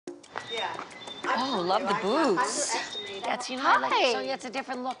Oh, love the boots. That's, you know, I like it. Sonia, it's a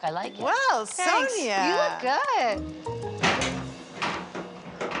different look. I like it. Well, Thanks. Sonia. You look good.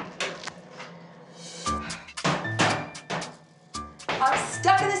 I'm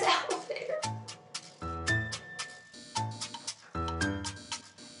stuck in this elevator.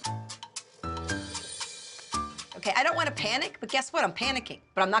 Okay, I don't want to panic, but guess what? I'm panicking.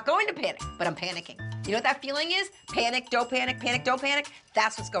 But I'm not going to panic, but I'm panicking. You know what that feeling is? Panic, don't panic, panic, don't panic.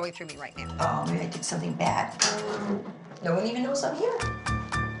 That's what's going through me right now. Oh, maybe I did something bad. No one even knows I'm here.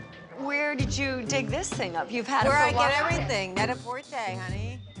 Where did you dig this thing up? You've had it Where for I a while. get everything. Net-a-Porter,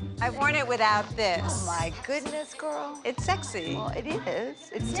 honey. I've worn it without this. Oh my goodness, girl. It's sexy. Well, it is.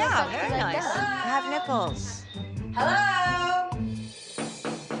 It's Yeah, different. very Like nice. that. I have nipples. Hello?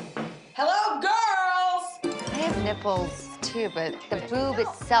 Hello, girls? I have nipples too, but the boob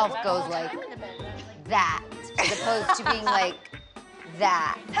itself goes like that, as opposed to being like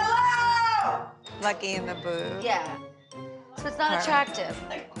that. Hello? Lucky in the boob. Yeah. So it's not attractive.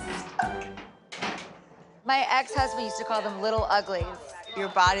 My ex-husband used to call them little uglies. Your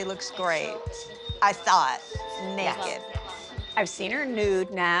body looks great. I thought, naked. I've seen her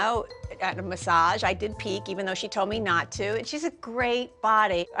nude now at a massage. I did peek, even though she told me not to. And she's a great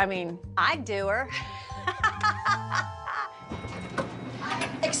body. I mean, I'd do her.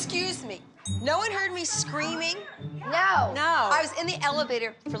 Excuse me. No one heard me screaming? No. No. I was in the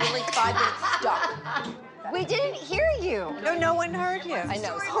elevator for literally 5 minutes stuck. We didn't hear you. No one heard you. I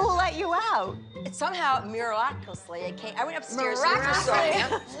know. Who let you out? And somehow, miraculously, I went upstairs. Miraculously.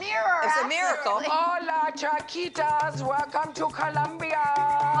 Mirror. It's a miracle. Hola, Chaquitas. Welcome to Colombia.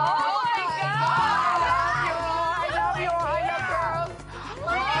 Oh my God. I love you. I love girls.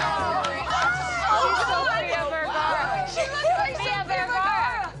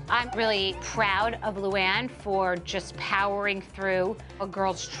 I'm really proud of Luann for just powering through a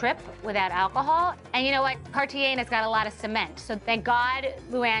girl's trip without alcohol. And you know what? Cartagena's got a lot of cement. So thank God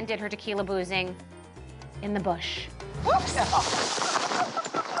Luann did her tequila boozing in the bush. Whoops. Wow.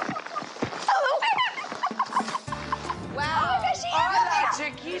 Hola,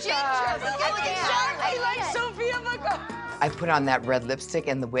 Chiquitas. I like Sofia Vergara. I put on that red lipstick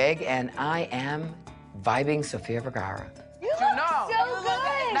and the wig, and I am vibing Sofia Vergara. You know. So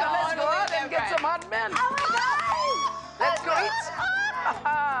good. Now let's go out and get some hot men. Oh my God. Let's go eat.